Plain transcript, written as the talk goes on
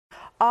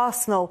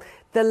Arsenal,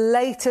 the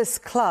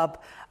latest club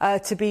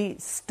to be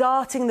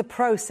starting the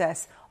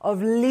process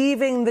of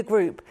leaving the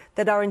group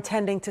that are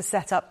intending to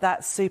set up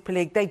that Super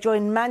League. They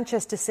join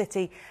Manchester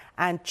City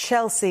and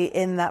Chelsea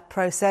in that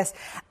process.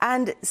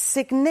 And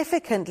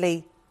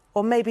significantly,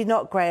 or maybe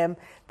not, Graham,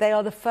 they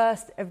are the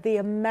first of the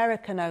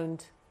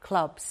American-owned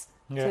clubs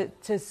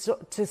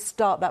to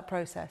start that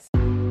process.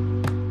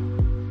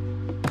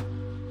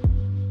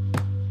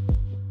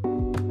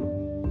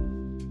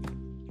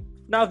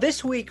 Now,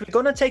 this week, we're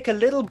going to take a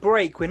little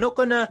break. We're not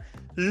going to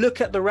look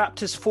at the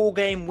Raptors'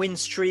 4-game win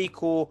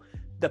streak or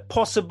the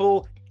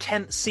possible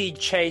 10th seed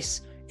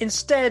chase.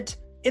 Instead,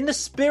 in the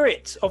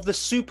spirit of the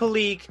Super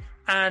League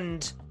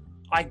and,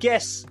 I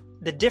guess,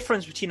 the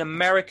difference between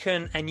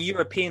American and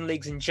European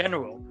leagues in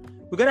general,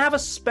 we're going to have a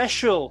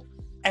special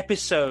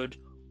episode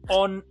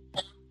on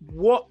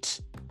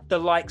what the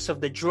likes of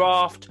the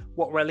draft,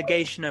 what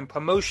relegation and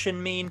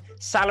promotion mean,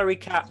 salary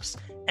caps,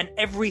 and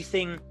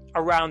everything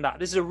around that.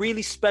 This is a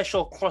really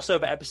special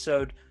crossover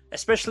episode,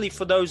 especially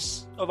for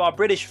those of our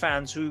British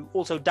fans who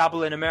also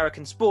dabble in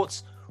American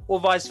sports or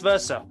vice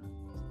versa.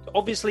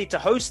 Obviously, to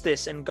host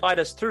this and guide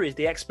us through is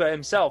the expert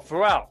himself,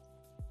 Pharrell.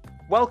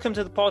 Welcome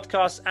to the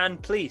podcast, and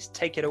please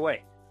take it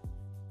away.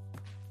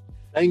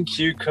 Thank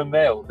you,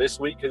 Kamel. This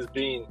week has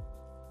been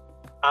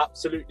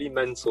absolutely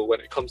mental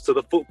when it comes to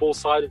the football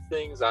side of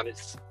things, and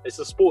it's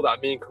a sport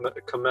that me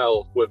and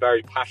Kamel were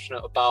very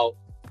passionate about.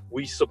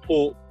 We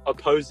support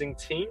opposing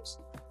teams,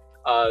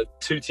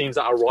 two teams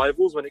that are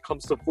rivals when it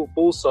comes to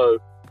football. So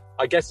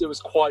I guess it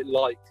was quite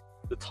like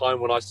the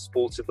time when I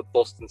supported the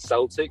Boston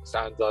Celtics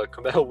and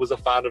Kamel was a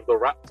fan of the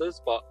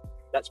Raptors, but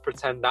let's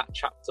pretend that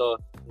chapter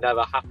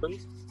never happened.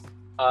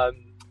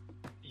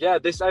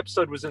 This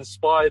episode was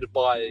inspired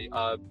by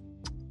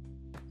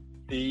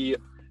the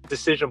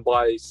decision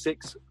by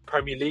 6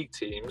 Premier League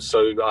teams,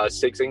 so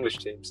 6 English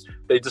teams.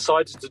 They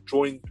decided to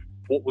join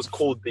what was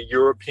called the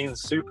European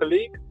Super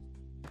League,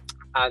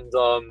 and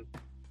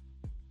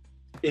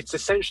it's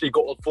essentially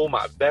got a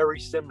format very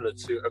similar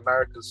to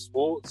American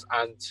sports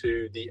and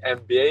to the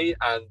NBA.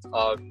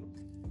 And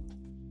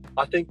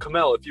I think,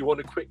 Kamel, if you want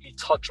to quickly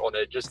touch on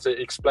it, just to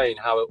explain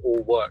how it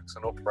all works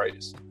and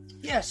operates.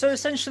 Yeah, so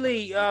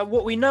essentially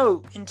what we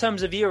know in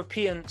terms of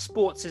European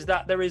sports is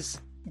that there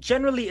is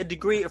generally a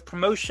degree of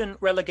promotion,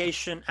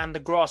 relegation, and the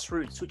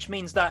grassroots, which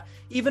means that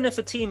even if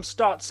a team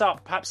starts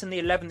up perhaps in the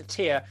 11th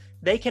tier,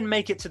 they can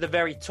make it to the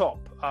very top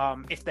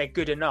if they're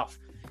good enough.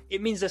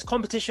 It means there's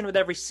competition with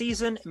every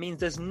season. It means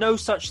there's no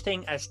such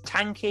thing as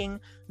tanking,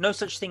 no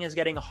such thing as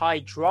getting a high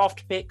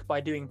draft pick by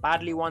doing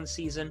badly one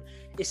season.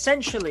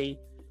 Essentially,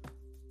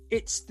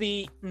 it's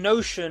the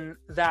notion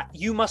that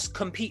you must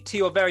compete to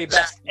your very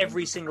best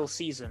every single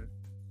season.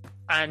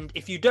 And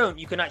if you don't,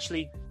 you can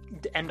actually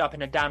end up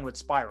in a downward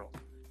spiral.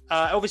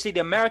 Obviously, the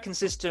American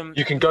system...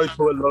 You can go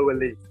to a lower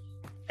league.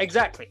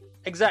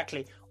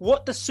 Exactly.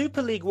 What the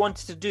Super League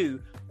wanted to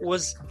do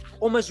was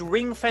almost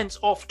ring fence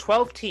off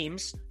 12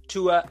 teams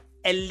to a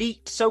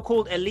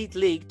so-called elite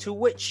league, to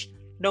which,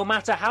 no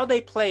matter how they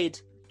played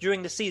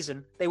during the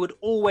season, they would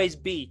always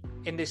be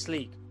in this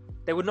league.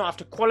 They would not have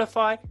to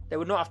qualify. They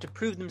would not have to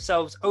prove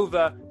themselves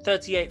over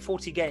 38,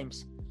 40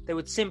 games. They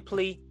would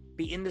simply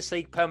be in this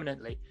league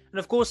permanently. And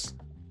of course,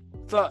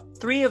 for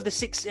 3 of the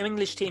 6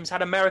 English teams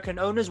had American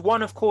owners.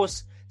 One, of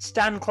course,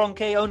 Stan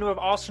Kroenke, owner of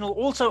Arsenal,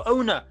 also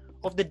owner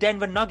of the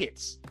Denver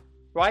Nuggets,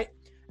 right?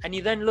 And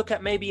you then look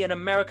at maybe an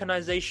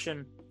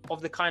Americanization of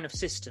the kind of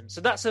system.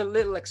 So that's a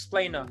little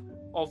explainer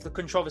of the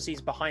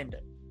controversies behind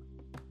it.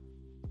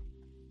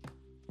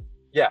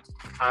 Yeah,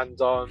 and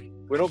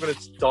we're not going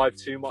to dive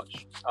too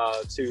much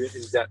too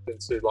in depth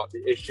into like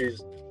the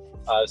issues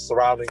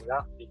surrounding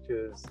that,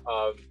 because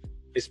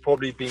it's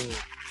probably been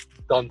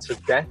done to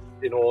death,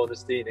 in all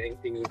honesty, in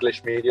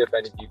English media, if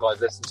any of you guys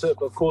listen to it.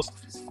 But of course,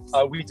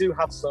 we do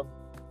have some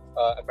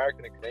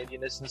American and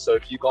Canadian listeners, so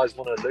if you guys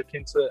want to look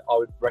into it, I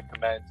would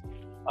recommend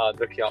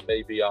looking up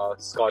maybe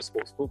Sky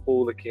Sports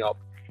Football, looking up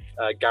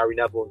Gary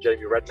Neville and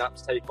Jamie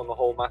Redknapp's take on the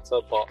whole matter.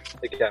 But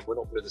again, we're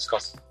not going to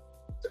discuss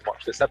it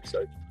much this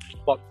episode.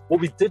 But what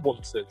we did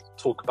want to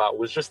talk about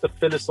was just the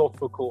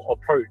philosophical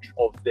approach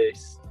of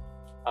this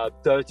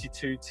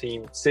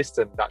 32-team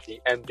system that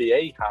the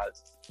NBA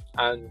has.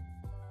 And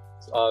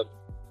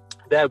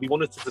there we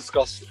wanted to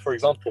discuss, for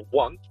example,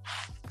 one,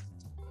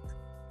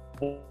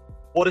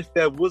 what if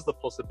there was the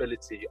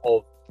possibility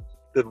of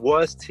the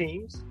worst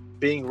teams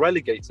being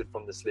relegated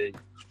from this league?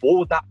 What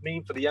would that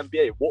mean for the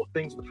NBA? What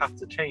things would have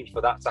to change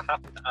for that to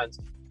happen? And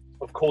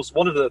of course,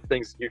 one of the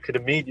things you could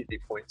immediately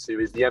point to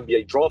is the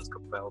NBA draft,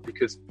 Kamel,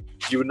 because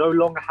you would no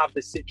longer have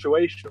this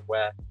situation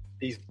where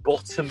these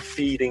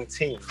bottom-feeding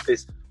teams,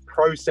 this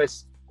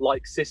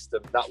process-like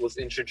system that was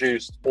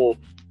introduced, or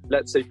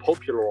let's say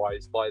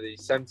popularized by the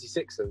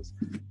 76ers,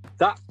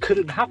 that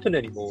couldn't happen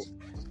anymore.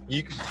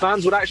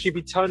 Fans would actually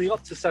be turning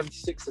up to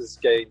 76ers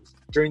games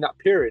during that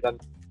period,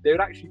 and they would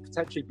actually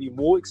potentially be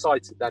more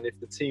excited than if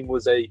the team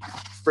was a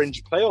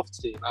fringe playoff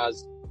team,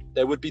 as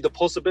there would be the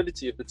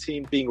possibility of the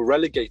team being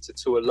relegated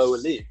to a lower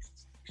league.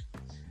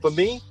 For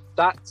me,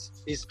 that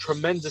is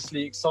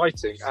tremendously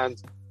exciting,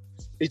 and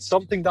it's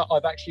something that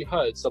I've actually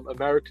heard some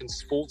American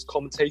sports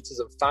commentators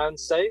and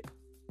fans say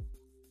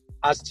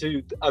as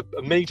to a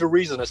major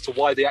reason as to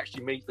why they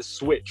actually made the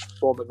switch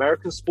from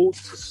American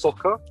sports to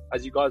soccer,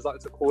 as you guys like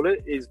to call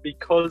it, is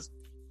because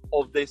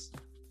of this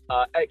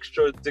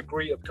extra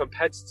degree of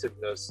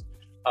competitiveness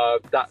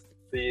that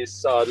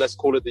this, let's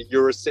call it the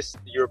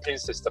European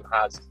system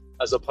has,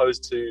 as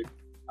opposed to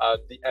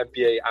the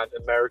NBA and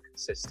American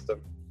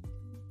system.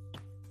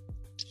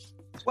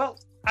 Well,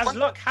 as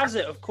luck has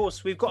it, of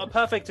course, we've got a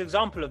perfect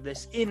example of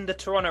this in the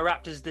Toronto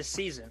Raptors this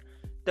season.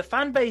 The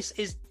fan base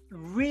is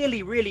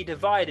really, really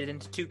divided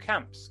into two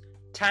camps: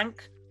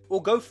 tank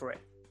or go for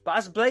it. But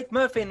as Blake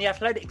Murphy in The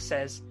Athletic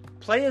says,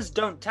 players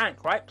don't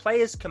tank, right?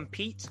 Players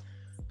compete.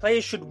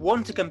 Players should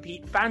want to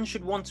compete. Fans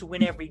should want to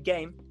win every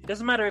game. It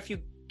doesn't matter if you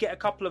get a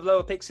couple of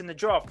lower picks in the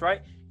draft,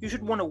 right? You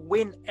should want to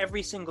win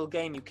every single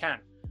game you can.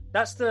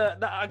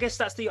 I guess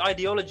that's the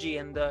ideology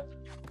and the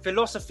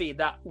philosophy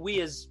that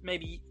we as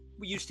maybe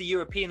used to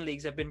European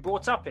leagues have been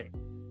brought up in.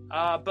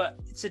 But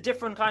it's a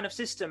different kind of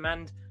system,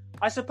 and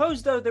I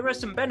suppose, though, there are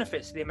some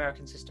benefits to the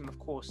American system, of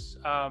course.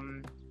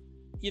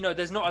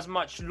 There's not as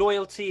much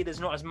loyalty. There's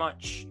not as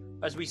much,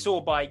 as we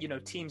saw by,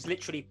 teams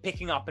literally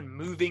picking up and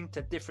moving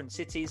to different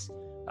cities.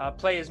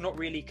 Players not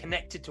really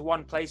connected to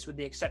one place with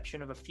the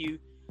exception of a few.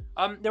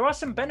 There are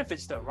some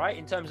benefits, though, right?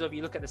 In terms of,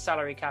 you look at the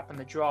salary cap and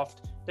the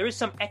draft, there is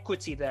some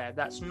equity there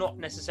that's not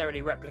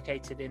necessarily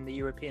replicated in the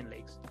European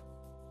leagues.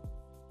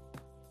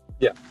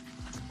 Yeah.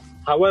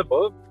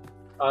 However,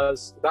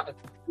 as that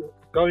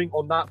going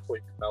on that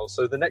point, Mel,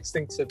 so the next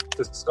thing to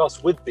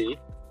discuss would be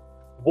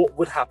what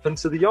would happen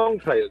to the young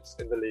players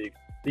in the league,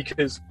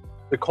 because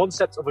the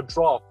concept of a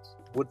draft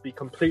would be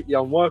completely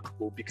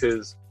unworkable,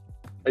 because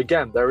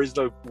again, there is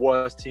no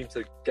worst team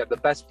to get the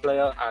best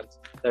player and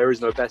there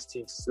is no best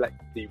team to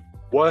select the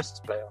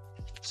worst player.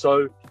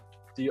 So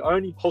the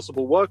only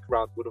possible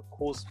workaround would of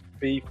course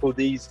be for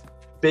these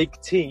big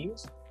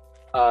teams,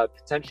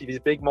 potentially these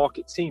big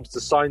market teams,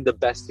 to sign the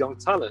best young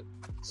talent.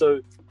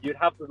 So you'd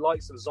have the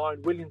likes of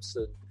Zion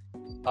Williamson.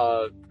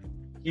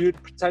 You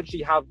would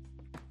potentially have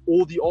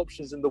all the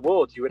options in the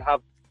world. You would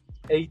have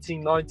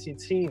 18, 19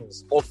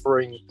 teams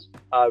offering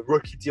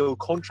rookie deal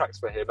contracts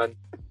for him. And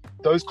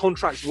those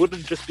contracts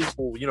wouldn't just be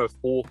for,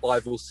 4,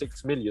 5 or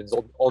 6 millions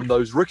on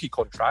those rookie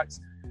contracts.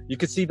 You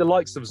could see the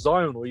likes of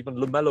Zion or even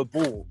LaMelo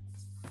Ball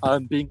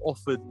being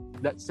offered,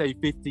 let's say,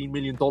 $15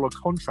 million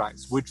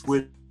contracts, which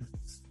would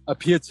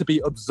appear to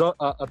be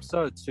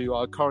absurd to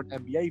our current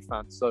NBA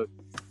fans. So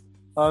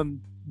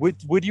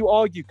would you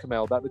argue,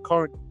 Kamel, that the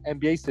current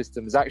NBA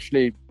system is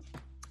actually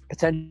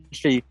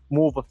potentially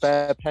more of a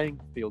fair playing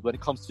field when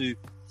it comes to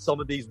some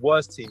of these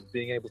worst teams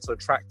being able to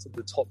attract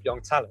the top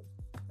young talent?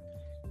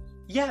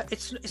 Yeah,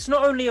 it's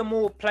not only a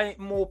more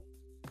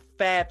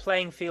fair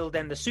playing field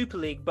than the Super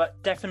League,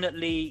 but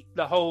definitely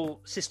the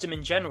whole system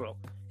in general.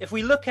 If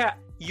we look at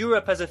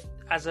Europe as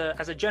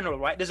a general,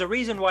 right, there's a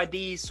reason why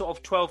these sort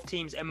of 12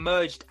 teams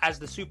emerged as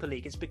the Super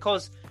League. It's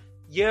because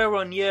year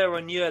on year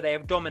on year they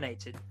have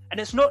dominated, and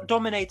it's not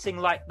dominating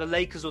like the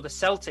Lakers or the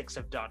Celtics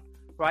have done,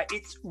 right?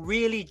 It's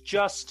really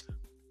just,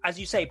 as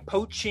you say,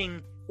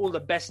 poaching all the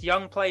best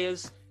young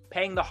players,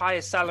 paying the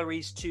highest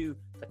salaries to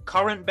the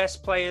current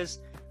best players,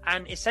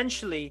 and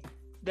essentially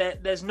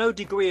there's no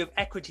degree of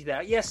equity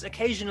there. Yes,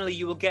 occasionally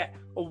you will get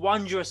a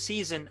wondrous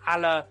season a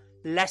la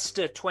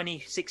Leicester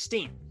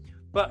 2016,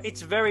 but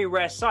it's very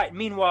rare sight.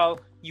 Meanwhile,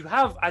 you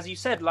have, as you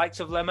said, likes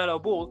of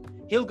LaMelo Ball.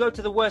 He'll go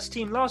to the worst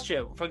team last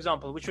year, for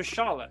example, which was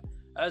Charlotte.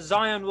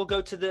 Zion will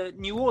go to the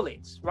New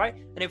Orleans, right?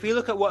 And if we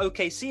look at what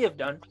OKC have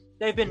done,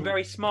 they've been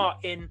very smart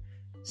in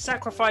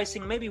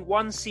sacrificing maybe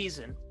one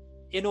season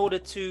in order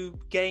to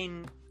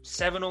gain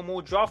 7 or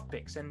more draft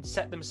picks and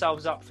set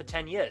themselves up for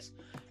 10 years.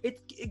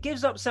 It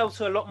gives themselves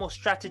to a lot more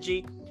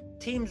strategy.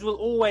 Teams will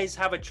always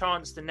have a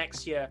chance the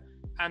next year,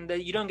 and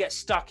you don't get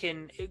stuck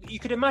in... You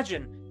could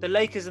imagine the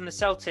Lakers and the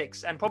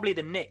Celtics and probably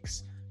the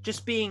Knicks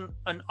just being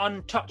an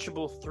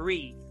untouchable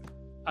 3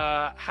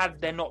 had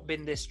there not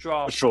been this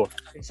draft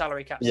in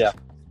salary caps.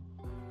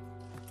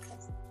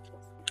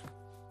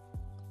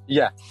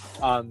 Yeah,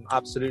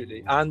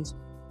 absolutely. And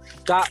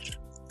that,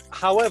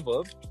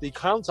 however, the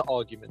counter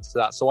argument to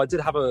that, so I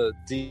did have a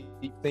deep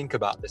think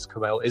about this,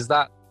 Kamel, is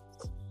that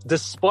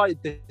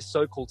despite this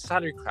so-called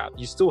salary cap,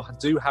 you still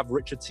do have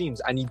richer teams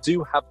and you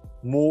do have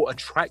more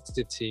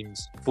attractive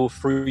teams for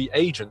free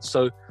agents.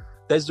 So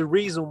there's a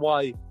reason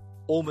why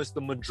almost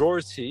the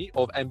majority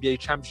of NBA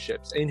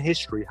championships in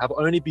history have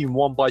only been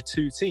won by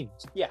 2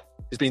 teams. Yeah.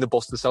 It's been the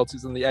Boston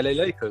Celtics and the LA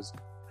Lakers.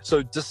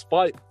 So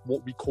despite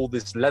what we call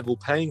this level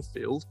playing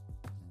field,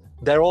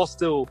 there are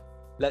still,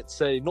 let's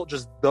say, not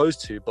just those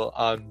 2, but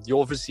you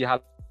obviously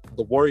had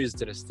the Warriors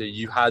dynasty.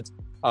 You had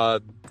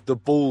the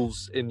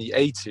Bulls in the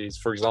 80s,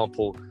 for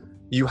example.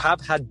 You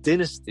have had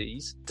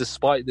dynasties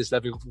despite this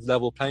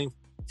level playing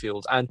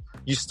field, and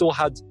you still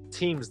had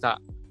teams that,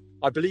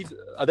 I believe,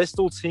 are there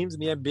still teams in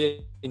the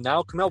NBA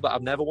now, Kamel, that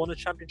have never won a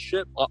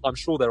championship? I'm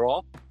sure there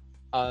are.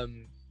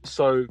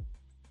 So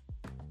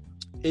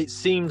it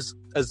seems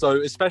as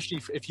though,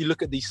 especially if you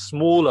look at these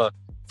smaller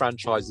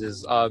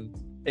franchises,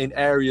 in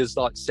areas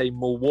like, say,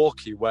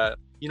 Milwaukee, where,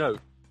 you know,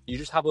 you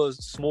just have a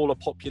smaller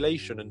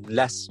population and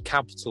less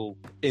capital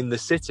in the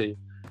city.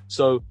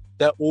 So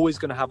they're always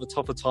going to have a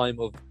tougher time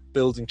of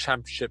building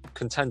championship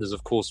contenders.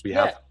 Of course, we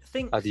have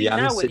the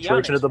Giannis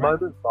situation at the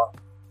moment.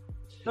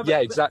 But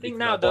exactly. I think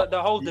now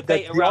the whole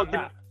debate around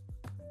that.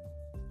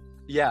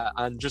 Yeah,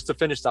 and just to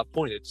finish that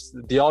point, it's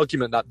the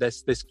argument that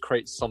this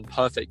creates some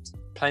perfect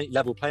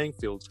level playing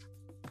field.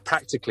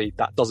 Practically,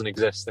 that doesn't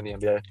exist in the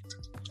NBA.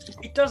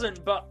 It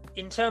doesn't, but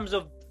in terms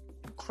of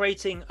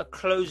creating a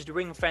closed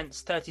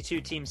ring-fence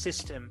 32-team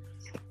system,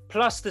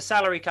 plus the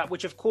salary cap,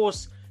 which of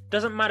course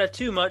doesn't matter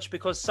too much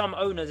because some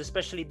owners,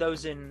 especially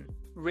those in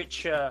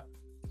richer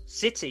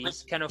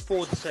cities, can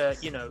afford to,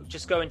 you know,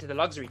 just go into the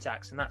luxury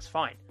tax, and that's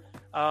fine.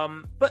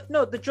 But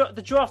no,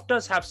 the draft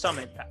does have some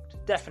impact,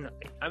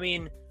 definitely. I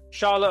mean,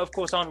 Charlotte, of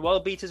course, aren't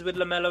world beaters with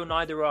LaMelo,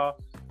 neither are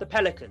the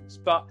Pelicans.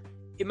 But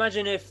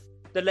imagine if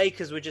the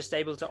Lakers were just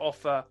able to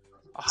offer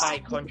a high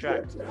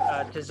contract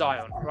to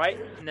Zion, right?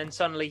 And then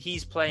suddenly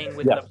he's playing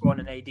with LeBron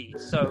and AD.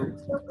 So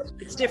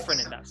it's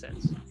different in that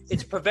sense.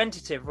 It's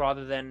preventative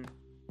rather than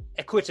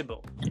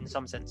equitable in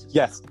some senses.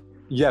 Yes.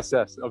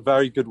 A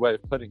very good way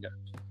of putting it.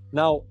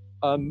 Now,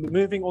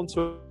 moving on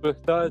to a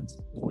third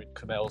point,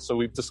 Camille. So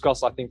we've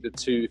discussed, I think, the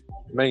two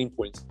main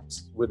points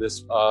with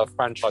this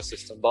franchise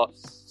system. But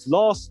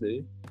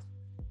lastly,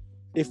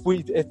 if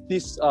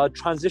this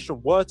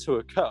transition were to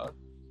occur,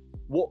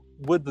 what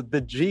would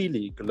the G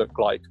League look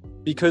like?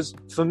 Because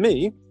for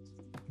me,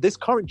 this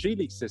current G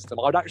League system,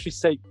 I'd actually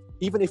say,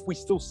 even if we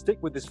still stick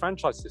with this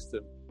franchise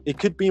system, it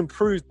could be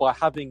improved by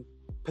having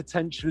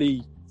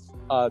potentially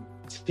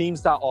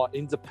teams that are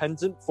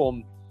independent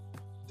from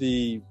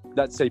the,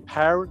 let's say,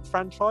 parent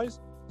franchise.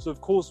 So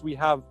of course we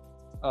have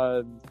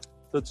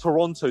the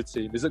Toronto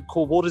team. Is it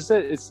called, what is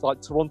it? It's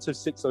like Toronto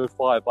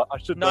 605, but I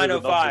should know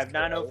 905,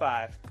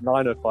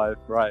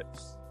 right.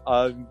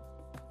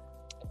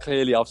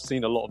 Clearly I've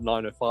seen a lot of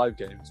 905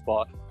 games,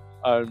 but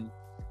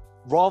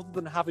rather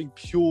than having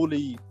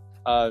purely,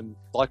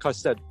 like I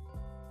said,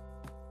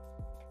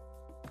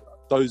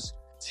 those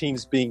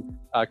teams being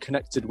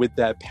connected with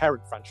their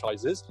parent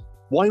franchises,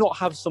 why not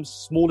have some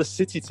smaller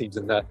city teams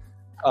in there?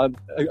 A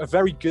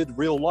very good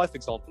real-life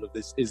example of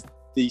this is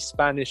the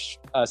Spanish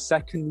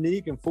second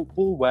league in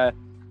football, where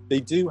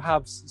they do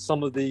have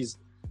some of these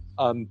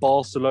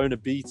Barcelona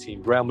B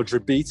teams, Real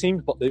Madrid B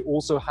teams, but they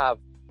also have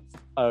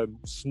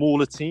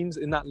smaller teams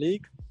in that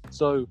league.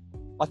 So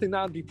I think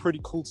that would be pretty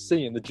cool to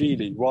see in the G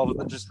League, rather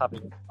than just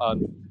having LA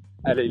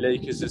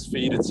Lakers as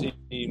feeder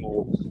team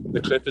or the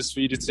Clippers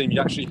feeder team.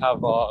 You actually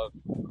have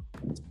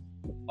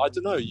I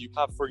don't know, you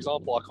have, for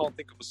example, I can't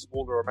think of a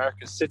smaller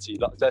American city,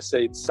 like, let's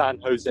say San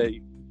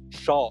Jose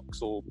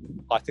Sharks, or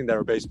I think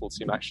they're a baseball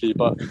team actually,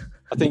 but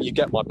I think you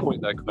get my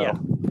point there, Camille.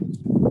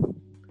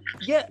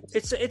 Yeah,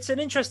 it's an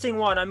interesting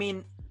one. I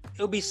mean,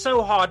 it'll be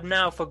so hard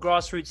now for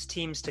grassroots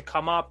teams to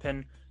come up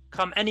and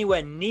come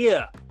anywhere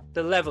near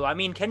the level. I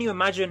mean, can you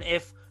imagine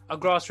if a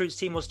grassroots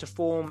team was to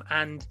form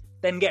and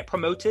then get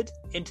promoted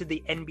into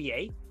the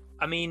NBA?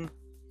 I mean,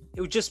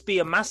 it would just be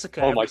a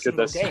massacre. Oh my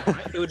goodness! Game,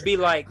 right? It would be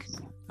like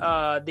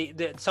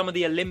some of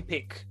the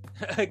Olympic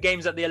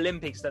games at the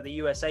Olympics that the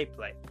USA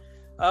play.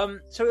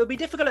 So it'll be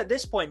difficult at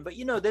this point, but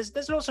you know,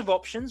 there's lots of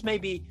options.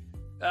 Maybe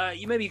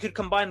you could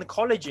combine the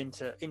college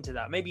into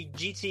that. Maybe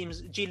G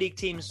League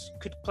teams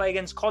could play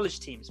against college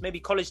teams.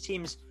 Maybe college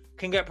teams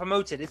can get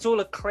promoted. It's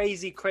all a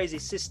crazy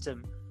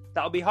system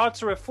that'll be hard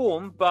to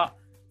reform, but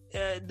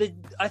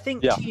I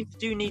think teams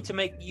do need to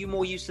make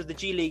more use of the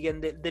G League,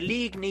 and the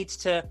league needs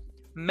to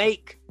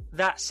make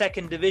that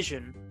second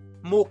division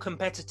more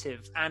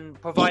competitive and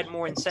provide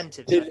more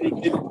incentives.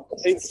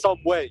 In some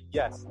way,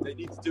 yes. They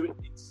need to do it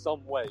in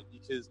some way,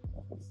 because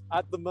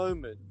at the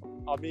moment,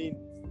 I mean,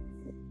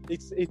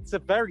 it's a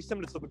very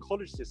similar to the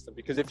college system,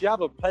 because if you have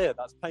a player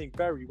that's playing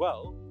very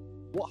well,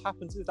 what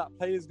happens is that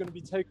player is going to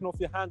be taken off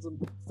your hands and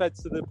fed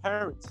to the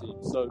parent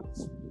team. So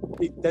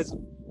there's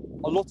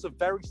a lot of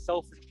very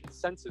selfish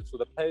incentives for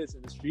the players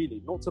in this G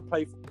League, not to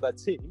play for their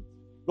team,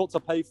 not to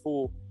play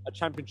for a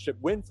championship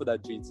win for their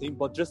G team,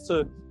 but just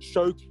to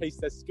showcase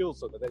their skills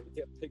so that they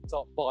get picked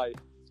up by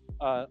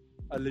a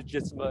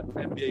legitimate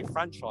NBA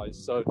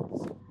franchise. So,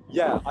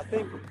 yeah, I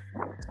think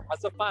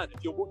as a fan,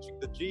 if you're watching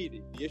the G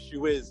League, the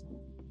issue is,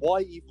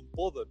 why even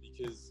bother?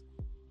 Because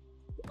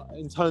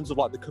in terms of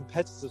like the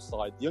competitive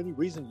side, the only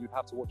reason you'd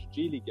have to watch a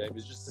G League game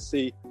is just to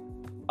see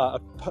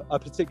a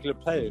particular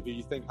player who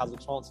you think has a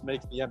chance of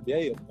making the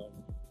NBA at the moment.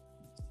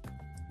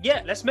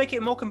 Yeah, let's make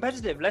it more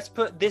competitive. Let's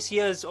put this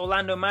year's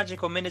Orlando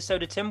Magic or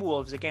Minnesota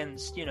Timberwolves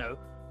against, you know,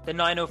 the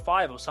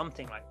 905 or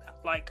something like that.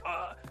 Like,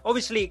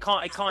 obviously, it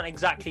can't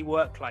exactly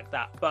work like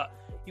that, but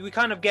we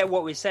kind of get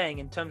what we're saying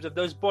in terms of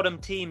those bottom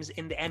teams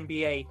in the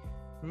NBA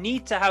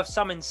need to have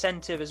some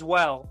incentive as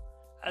well,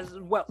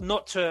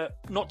 not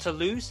to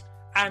lose,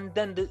 and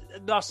then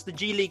thus the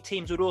G League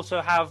teams would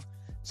also have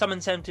some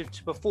incentive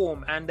to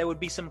perform, and there would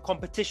be some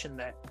competition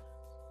there.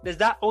 There's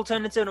that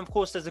alternative, and of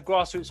course there's a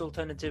grassroots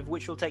alternative,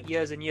 which will take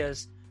years and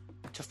years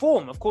to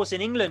form. Of course,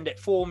 in England, it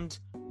formed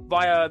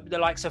via the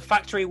likes of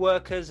factory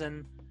workers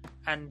and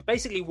and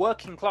basically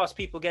working class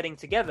people getting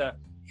together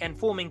and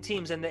forming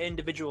teams in their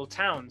individual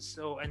towns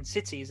and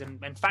cities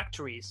and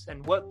factories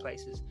and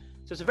workplaces.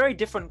 So it's a very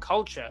different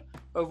culture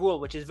overall,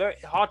 which is very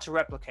hard to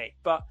replicate.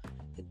 But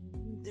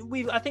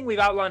I think we've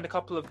outlined a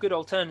couple of good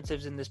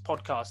alternatives in this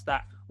podcast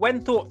that,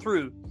 when thought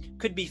through,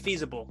 could be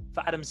feasible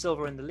for Adam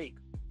Silver in the league.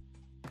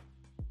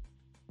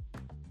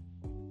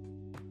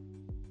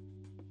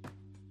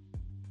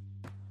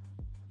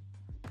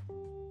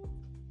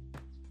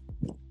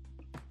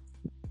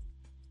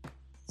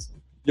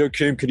 Yo,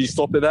 Koom, could you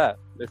stop it there,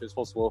 if it's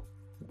possible?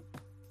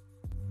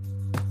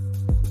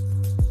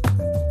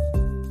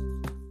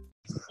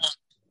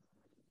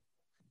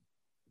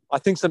 I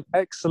think some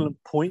excellent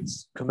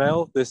points,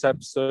 Kamel, this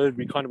episode.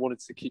 We kind of wanted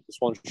to keep this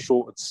one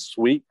short and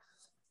sweet,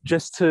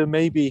 just to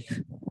maybe,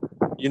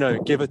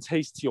 give a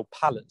taste to your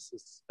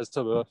palates as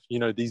to,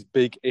 these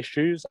big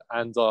issues.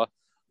 And I'm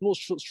not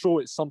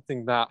sure it's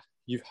something that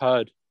you've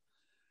heard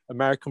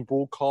American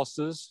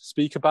broadcasters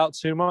speak about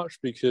too much,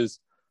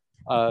 because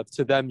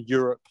to them,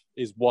 Europe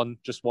is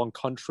just one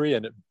country,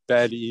 and it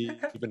barely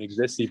even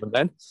exists even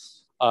then.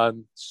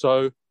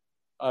 So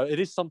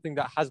it is something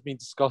that has been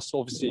discussed,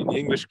 obviously, in the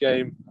English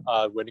game,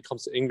 when it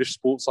comes to English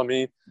sports,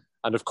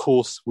 and of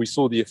course, we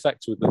saw the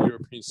effect with the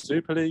European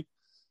Super League.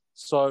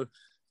 So I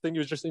think it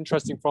was just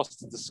interesting for us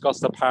to discuss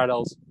the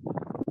parallels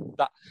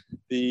that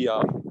the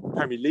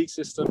Premier League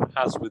system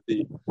has with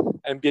the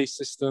NBA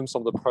system,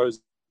 some of the pros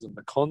and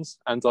the cons.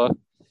 And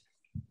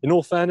in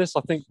all fairness,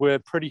 I think we're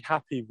pretty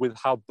happy with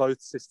how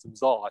both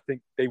systems are. I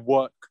think they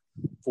work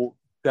for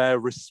their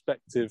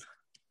respective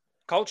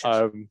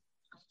cultures.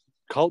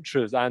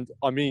 And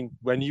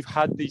when you've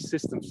had these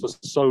systems for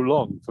so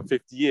long, for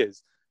 50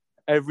 years,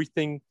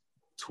 everything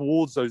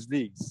towards those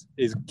leagues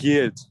is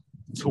geared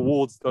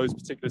towards those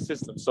particular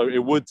systems. So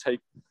it would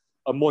take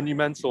a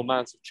monumental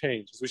amount of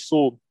change. As we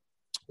saw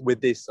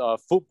with this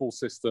football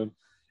system,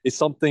 it's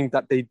something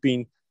that they've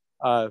been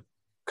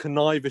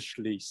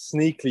connivishly,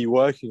 sneakily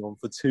working on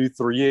for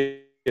 2-3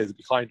 years,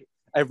 behind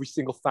every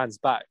single fan's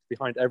back,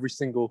 behind every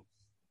single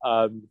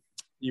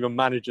even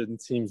manager and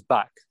team's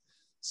back.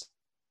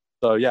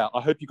 So yeah,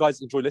 I hope you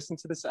guys enjoy listening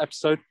to this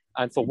episode.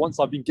 And for once,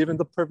 I've been given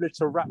the privilege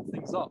to wrap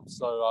things up.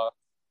 So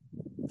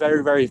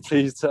very, very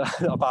pleased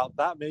about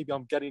that. Maybe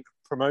I'm getting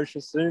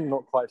promotion soon,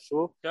 not quite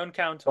sure. Don't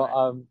count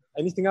on it.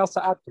 Anything else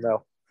to add,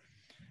 Kamel?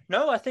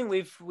 No, I think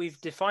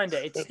we've defined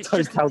it.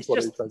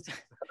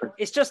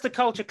 It's just the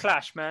culture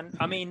clash,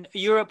 man.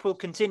 Europe will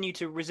continue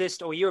to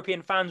resist, or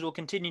European fans will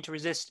continue to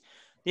resist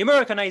the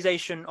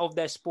Americanization of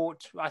their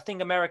sport. I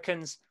think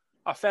Americans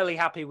are fairly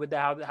happy with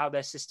how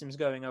their system's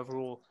going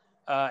overall.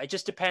 It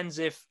just depends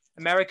if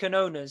American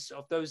owners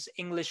of those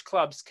English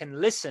clubs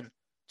can listen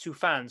to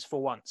fans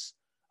for once.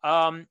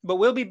 But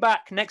we'll be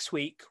back next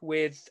week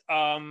with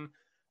a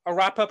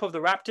wrap-up of the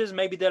Raptors.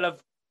 Maybe they'll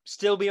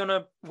still be on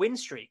a win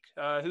streak.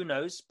 Who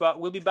knows? But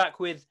we'll be back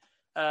with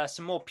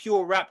some more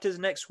pure Raptors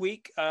next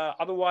week.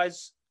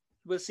 Otherwise,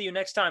 we'll see you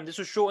next time. This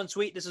was short and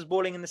sweet. This is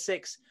Balling in the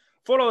Six.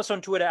 Follow us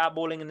on Twitter at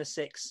Balling in the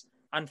Six,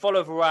 and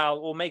follow Viral,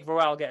 or make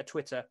Viral get a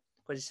Twitter,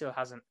 because he still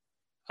hasn't.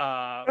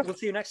 We'll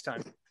see you next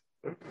time.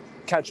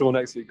 Catch you all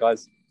next week,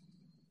 guys.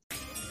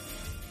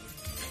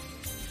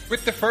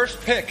 With the first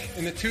pick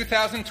in the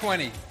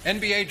 2020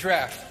 NBA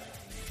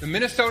Draft, the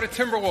Minnesota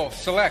Timberwolves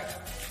select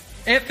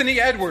Anthony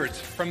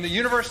Edwards from the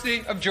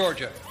University of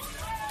Georgia.